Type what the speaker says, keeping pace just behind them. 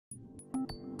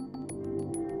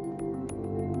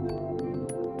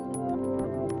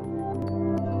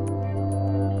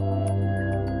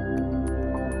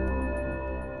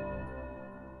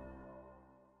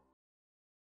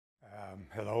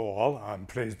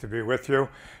pleased to be with you.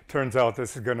 Turns out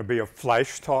this is going to be a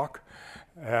flash talk,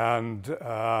 and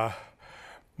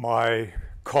my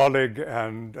colleague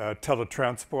and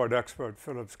teletransport expert,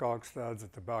 Philip Skogstad's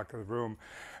at the back of the room,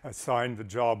 assigned the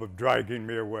job of dragging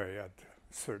me away at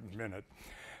a certain minute.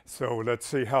 So let's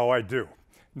see how I do.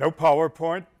 No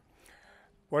PowerPoint.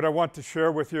 What I want to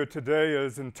share with you today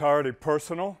is entirely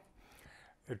personal.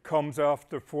 It comes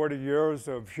after 40 years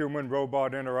of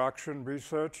human-robot interaction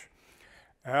research,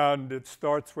 and it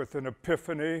starts with an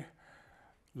epiphany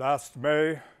last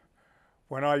May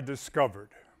when I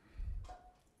discovered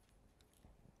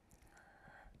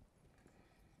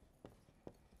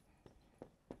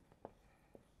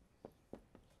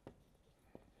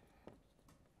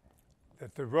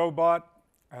that the robot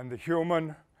and the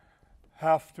human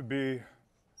have to be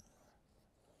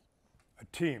a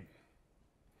team.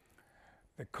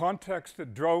 The context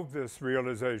that drove this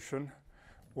realization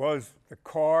was the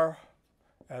car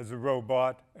as a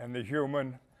robot and the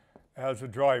human as a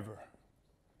driver.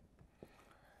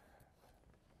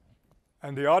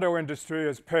 And the auto industry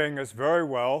is paying us very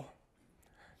well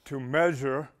to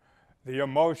measure the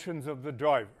emotions of the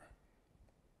driver.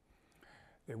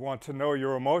 They want to know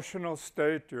your emotional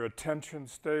state, your attention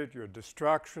state, your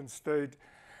distraction state,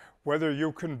 whether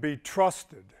you can be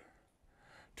trusted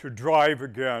to drive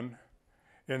again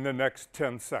in the next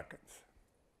 10 seconds.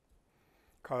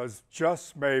 Because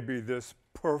just maybe this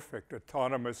perfect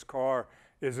autonomous car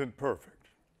isn't perfect.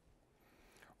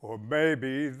 Or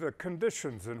maybe the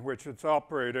conditions in which it's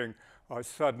operating are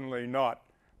suddenly not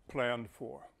planned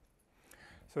for.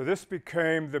 So this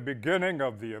became the beginning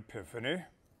of the epiphany.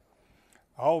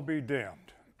 I'll be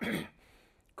damned.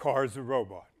 Car's a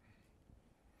robot.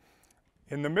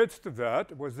 In the midst of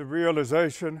that was the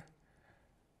realization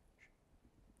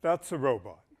that's a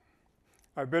robot.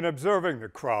 I've been observing the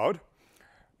crowd.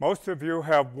 Most of you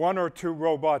have one or two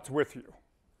robots with you.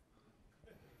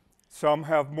 Some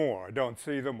have more. I don't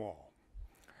see them all.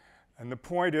 And the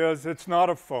point is, it's not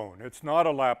a phone. It's not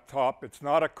a laptop. It's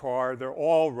not a car. They're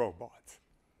all robots.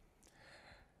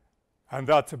 And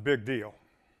that's a big deal.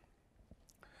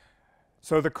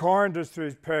 So the car industry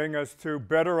is paying us to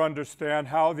better understand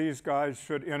how these guys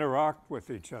should interact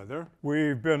with each other.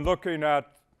 We've been looking at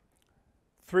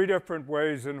 3 different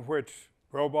ways in which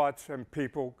robots and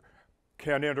people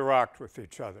can interact with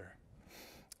each other.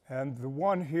 And the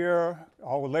one here,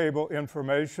 I'll label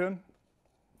information.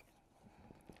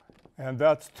 And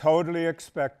that's totally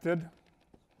expected.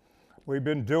 We've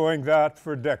been doing that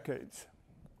for decades.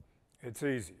 It's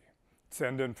easy.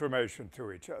 Send information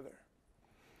to each other.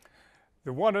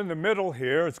 The one in the middle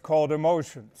here is called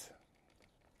emotions.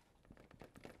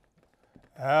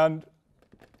 And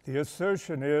the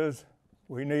assertion is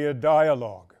we need a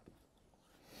dialogue.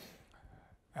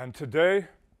 And today,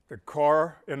 the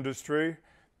car industry,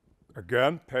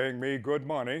 again, paying me good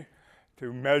money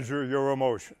to measure your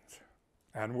emotions.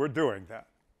 And we're doing that.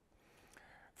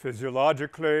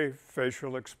 Physiologically,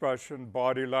 facial expression,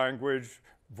 body language,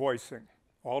 voicing,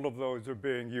 all of those are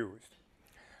being used.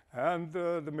 And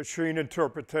the machine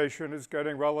interpretation is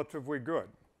getting relatively good.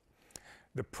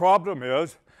 The problem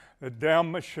is the damn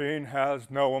machine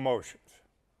has no emotions.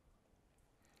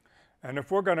 And if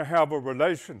we're going to have a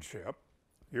relationship,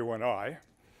 you and I,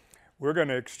 we're going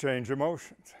to exchange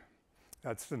emotions.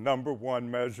 That's the #1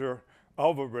 measure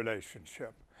of a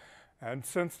relationship. And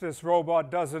since this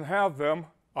robot doesn't have them,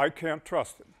 I can't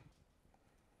trust him.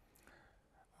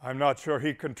 I'm not sure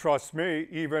he can trust me,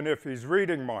 even if he's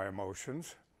reading my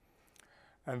emotions.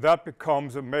 And that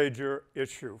becomes a major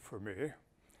issue for me.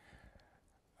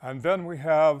 And then we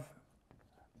have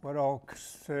what I'll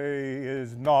say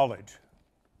is knowledge.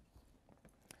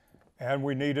 And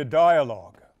we need a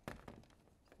dialogue.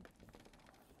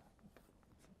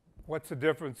 What's the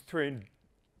difference between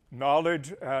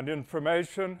knowledge and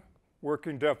information?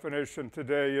 Working definition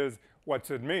today is,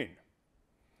 what's it mean?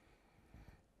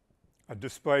 A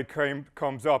display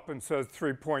comes up and says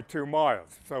 3.2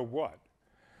 miles. So what?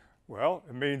 Well,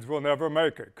 it means we'll never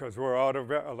make it because we're out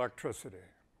of electricity.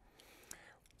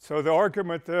 So the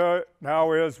argument there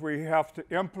now is we have to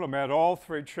implement all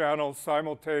 3 channels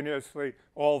simultaneously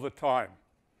all the time.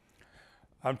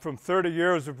 And from 30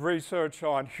 years of research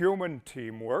on human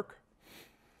teamwork,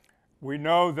 we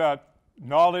know that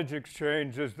knowledge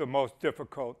exchange is the most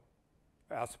difficult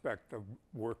aspect of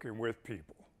working with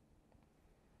people.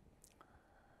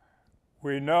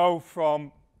 We know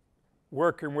from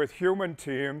working with human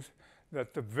teams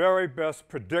that the very best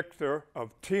predictor of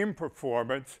team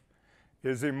performance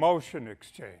is emotion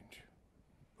exchange.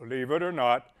 Believe it or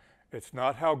not, it's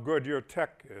not how good your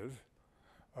tech is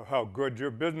or how good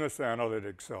your business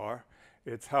analytics are.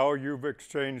 It's how you've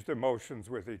exchanged emotions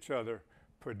with each other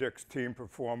predicts team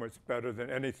performance better than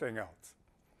anything else.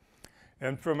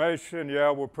 Information,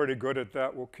 yeah, we're pretty good at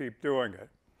that. We'll keep doing it.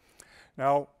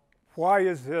 Now, why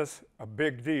is this a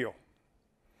big deal?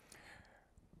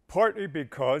 Partly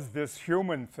because this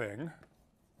human thing,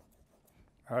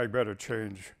 I better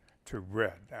change to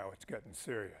red. Now it's getting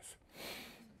serious.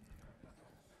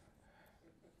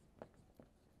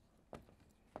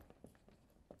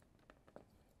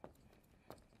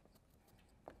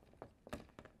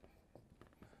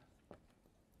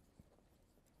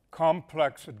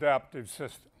 Complex adaptive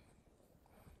system.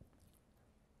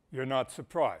 You're not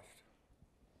surprised.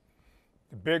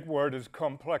 The big word is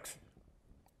complexity.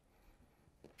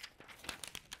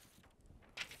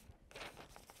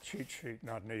 Cheat sheet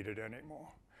not needed anymore.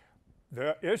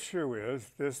 The issue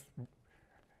is this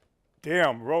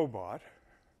damn robot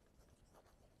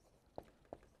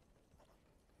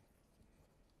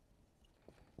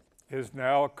is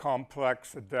now a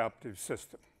complex adaptive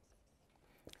system.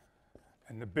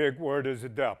 And the big word is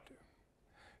adaptive.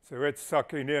 So it's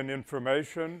sucking in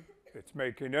information, it's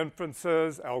making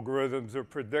inferences, algorithms are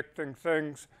predicting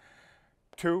things,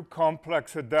 two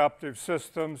complex adaptive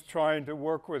systems trying to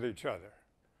work with each other.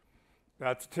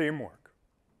 That's teamwork.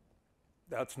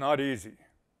 That's not easy.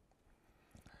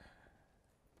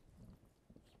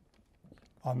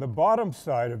 On the bottom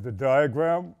side of the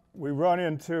diagram, we run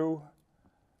into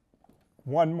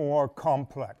one more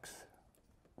complex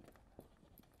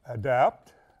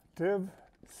adaptive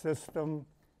system,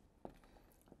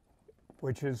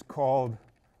 which is called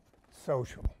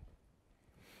social.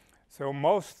 So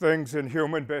most things in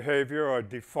human behavior are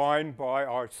defined by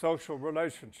our social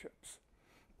relationships.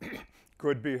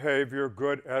 Good behavior,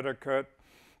 good etiquette,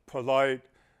 polite,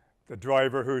 the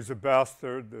driver who's a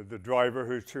bastard, the driver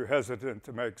who's too hesitant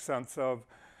to make sense of.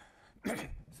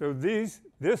 So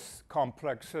this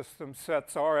complex system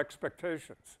sets our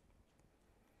expectations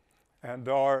and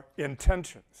our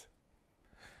intentions.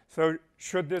 So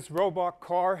should this robot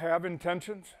car have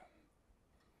intentions?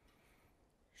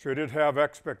 Should it have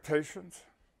expectations?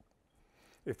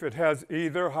 If it has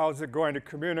either, how's it going to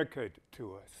communicate it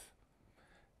to us?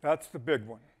 That's the big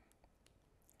one.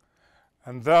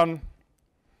 And then,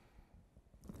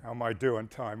 how am I doing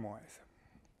time-wise?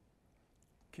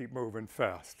 Keep moving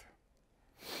fast.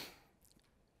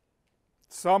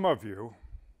 Some of you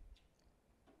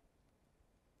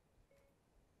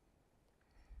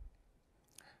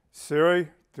Siri,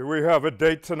 do we have a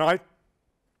date tonight?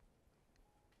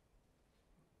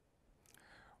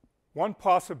 One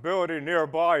possibility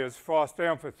nearby is Frost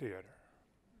Amphitheater,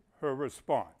 her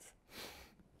response.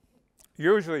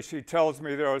 Usually she tells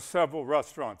me there are several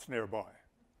restaurants nearby.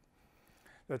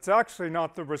 That's actually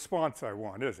not the response I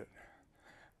want, is it?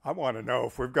 I want to know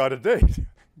if we've got a date.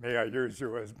 May I use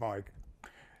you as my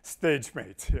stage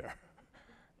mates here?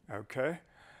 Okay.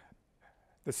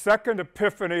 The second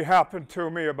epiphany happened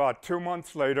to me about 2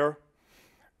 months later,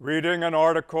 reading an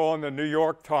article in the New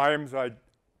York Times. I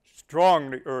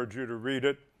strongly urge you to read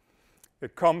it.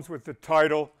 It comes with the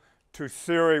title, To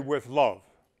Siri with Love.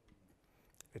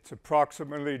 It's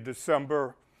approximately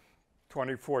December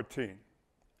 2014.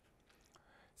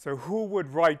 So who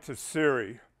would write to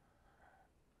Siri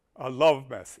a love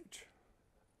message?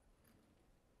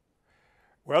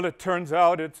 Well, it turns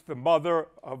out it's the mother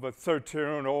of a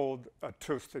 13-year-old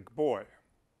autistic boy.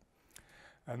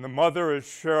 And the mother is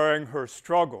sharing her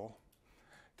struggle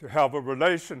to have a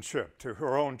relationship to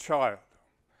her own child.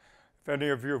 If any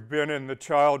of you have been in the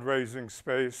child-raising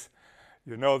space,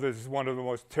 you know this is one of the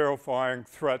most terrifying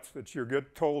threats that you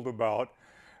get told about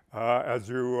as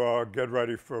you get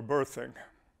ready for birthing.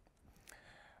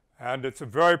 And it's a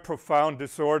very profound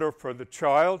disorder for the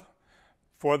child,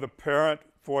 for the parent,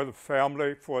 for the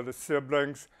family, for the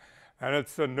siblings, and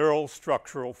it's a neural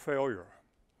structural failure.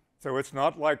 So it's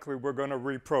not likely we're going to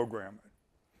reprogram it.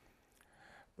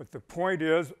 But the point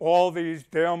is, all these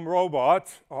damn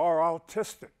robots are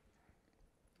autistic.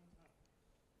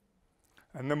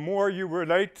 And the more you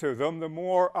relate to them, the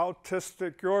more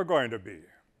autistic you're going to be.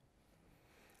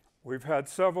 We've had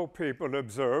several people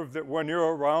observe that when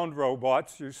you're around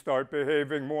robots, you start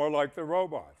behaving more like the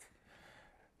robots.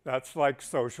 That's like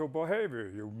social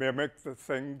behavior. You mimic the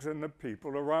things and the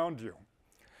people around you.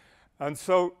 And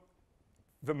so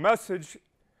the message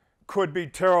could be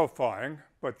terrifying,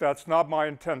 but that's not my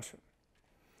intention.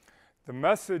 The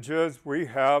message is we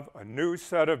have a new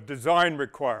set of design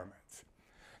requirements.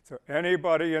 So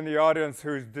anybody in the audience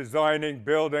who's designing,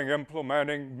 building,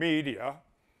 implementing media,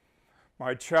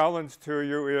 my challenge to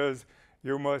you is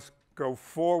you must go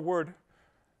forward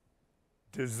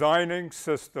designing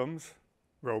systems,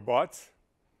 robots,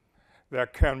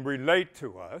 that can relate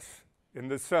to us in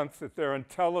the sense that they're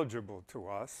intelligible to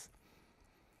us,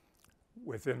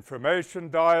 with information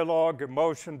dialogue,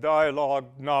 emotion dialogue,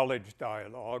 knowledge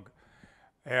dialogue,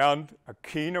 and a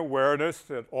keen awareness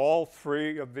that all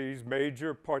three of these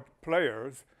major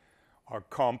players are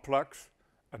complex,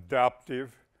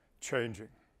 adaptive, changing.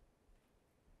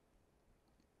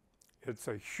 It's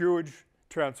a huge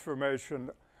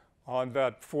transformation on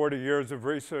that 40 years of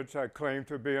research I claim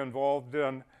to be involved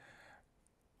in.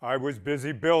 I was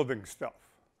busy building stuff.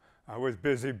 I was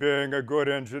busy being a good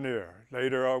engineer.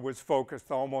 Later, I was focused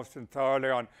almost entirely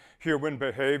on human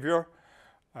behavior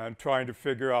and trying to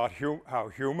figure out how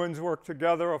humans work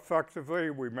together effectively.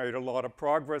 We made a lot of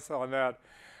progress on that,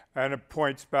 and it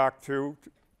points back to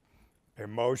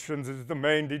emotions is the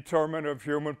main determinant of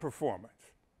human performance.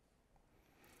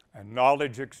 And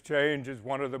knowledge exchange is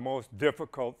one of the most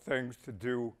difficult things to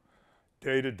do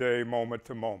day to day, moment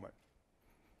to moment,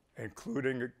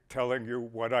 including telling you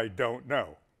what I don't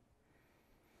know.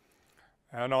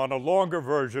 And on a longer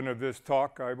version of this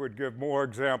talk, I would give more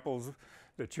examples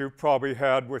that you've probably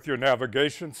had with your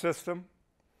navigation system.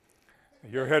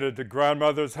 You're headed to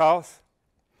grandmother's house.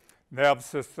 Nav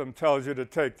system tells you to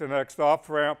take the next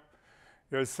off-ramp.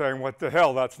 You're saying, what the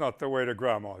hell, that's not the way to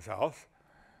grandma's house.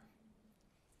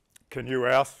 Can you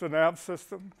ask the nav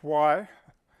system why?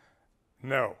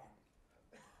 No.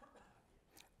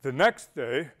 The next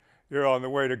day, you're on the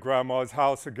way to grandma's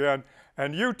house again,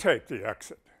 and you take the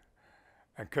exit.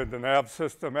 And could the nav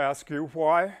system ask you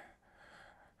why?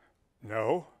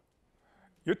 No.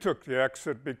 You took the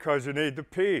exit because you need to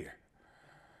pee.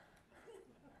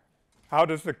 How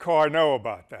does the car know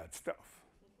about that stuff?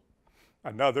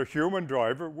 Another human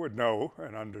driver would know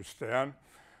and understand.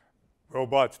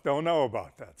 Robots don't know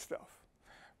about that stuff.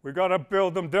 We've got to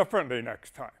build them differently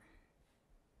next time.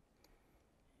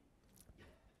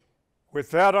 With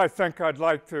that, I think I'd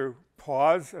like to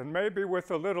pause, and maybe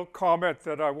with a little comment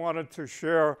that I wanted to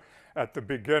share at the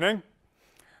beginning,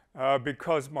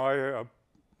 because my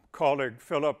colleague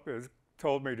Philip has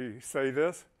told me to say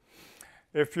this.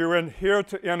 If you're in here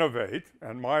to innovate,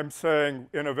 and I'm saying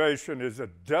innovation is a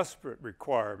desperate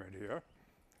requirement here,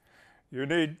 you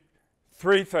need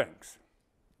three things,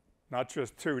 not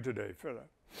just two today, Philip.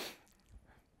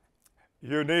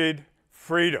 You need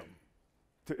freedom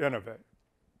to innovate.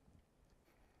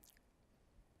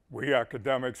 We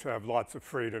academics have lots of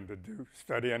freedom to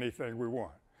study anything we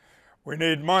want. We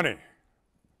need money.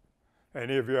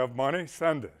 Any of you have money?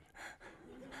 Send it.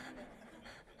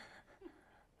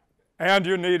 And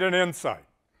you need an insight.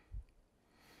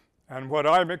 And what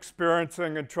I'm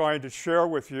experiencing and trying to share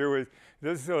with you is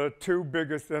these are the two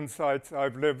biggest insights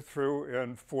I've lived through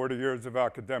in 40 years of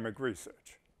academic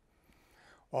research.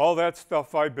 All that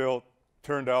stuff I built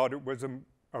turned out it was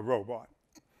a robot.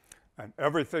 And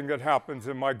everything that happens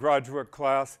in my graduate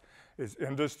class is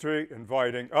industry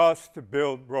inviting us to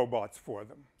build robots for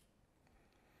them.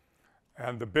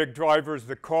 And the big driver is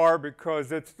the car,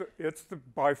 because it's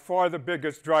by far the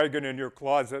biggest dragon in your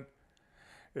closet.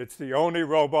 It's the only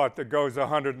robot that goes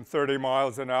 130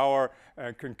 miles an hour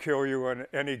and can kill you in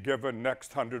any given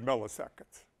next 100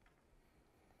 milliseconds.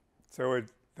 So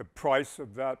the price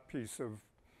of that piece of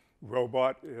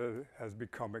robot has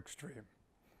become extreme.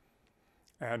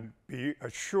 And be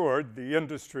assured the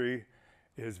industry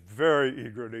is very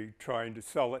eagerly trying to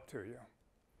sell it to you.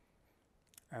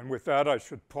 And with that, I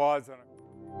should pause.